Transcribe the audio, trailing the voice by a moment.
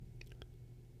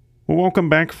Well, welcome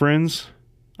back, friends.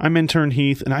 I'm Intern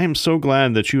Heath, and I am so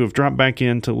glad that you have dropped back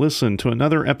in to listen to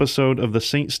another episode of the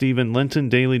St. Stephen Lenten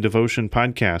Daily Devotion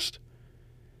Podcast.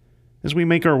 As we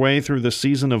make our way through the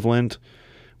season of Lent,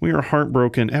 we are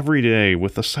heartbroken every day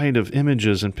with the sight of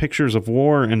images and pictures of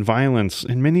war and violence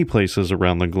in many places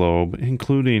around the globe,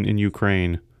 including in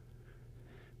Ukraine.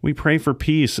 We pray for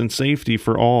peace and safety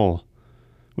for all.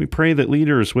 We pray that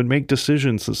leaders would make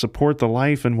decisions that support the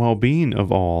life and well-being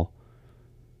of all.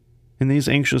 In these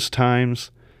anxious times,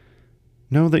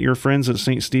 know that your friends at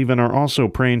St. Stephen are also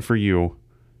praying for you,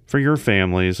 for your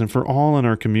families, and for all in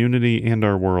our community and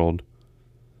our world.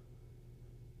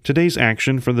 Today's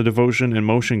action for the Devotion and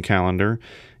Motion calendar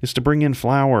is to bring in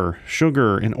flour,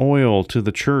 sugar, and oil to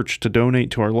the church to donate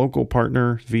to our local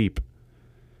partner, Veep.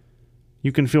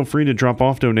 You can feel free to drop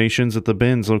off donations at the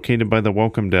bins located by the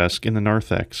welcome desk in the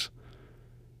narthex.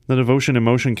 The Devotion and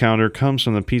Motion calendar comes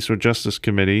from the Peace with Justice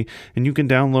Committee, and you can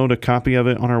download a copy of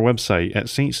it on our website at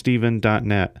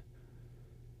ststephen.net.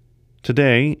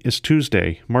 Today is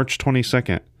Tuesday, March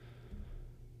 22nd.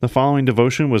 The following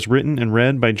devotion was written and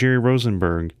read by Jeri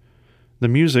Rosenberg. The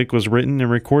music was written and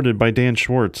recorded by Dan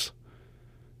Schwartz.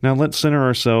 Now let's center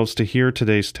ourselves to hear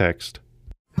today's text.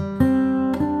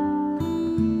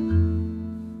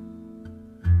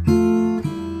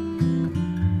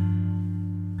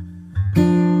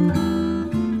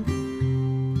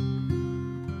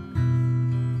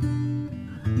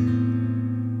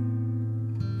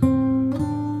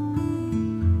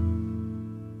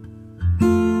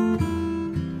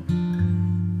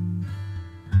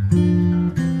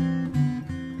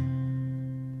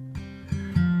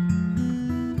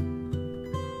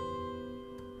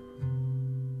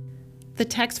 The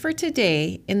text for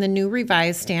today in the New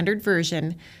Revised Standard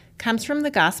Version comes from the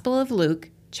Gospel of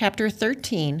Luke, chapter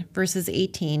 13, verses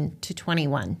 18 to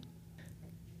 21.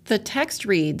 The text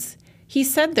reads, "He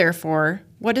said, therefore,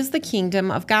 what is the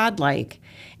kingdom of God like,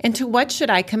 and to what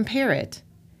should I compare it?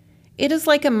 It is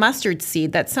like a mustard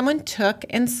seed that someone took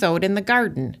and sowed in the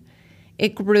garden.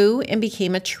 It grew and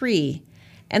became a tree,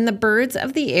 and the birds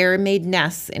of the air made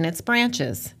nests in its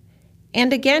branches.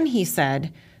 And again he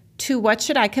said, to what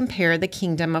should I compare the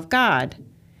kingdom of God?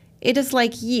 It is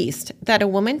like yeast that a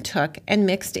woman took and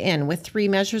mixed in with 3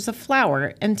 measures of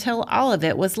flour until all of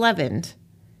it was leavened."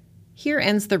 Here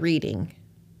ends the reading.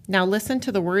 Now listen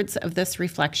to the words of this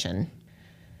reflection.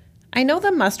 I know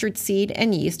the mustard seed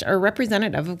and yeast are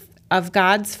representative of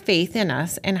God's faith in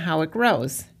us and how it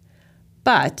grows.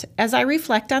 But as I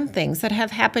reflect on things that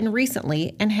have happened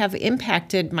recently and have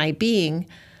impacted my being,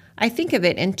 I think of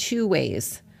it in 2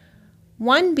 ways.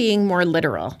 One being more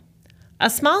literal. A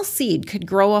small seed could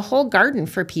grow a whole garden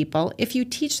for people if you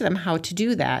teach them how to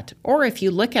do that, or if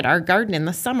you look at our garden in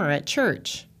the summer at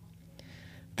church.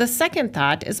 The second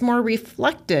thought is more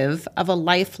reflective of a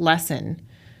life lesson.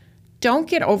 Don't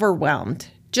get overwhelmed.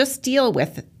 Just deal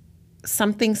with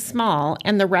something small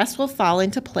and the rest will fall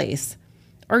into place.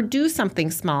 Or do something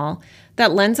small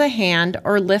that lends a hand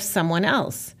or lifts someone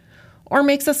else, or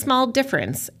makes a small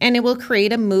difference, and it will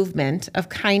create a movement of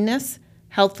kindness,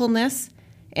 helpfulness,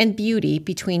 and beauty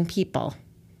between people.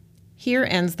 Here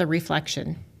ends the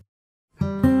reflection.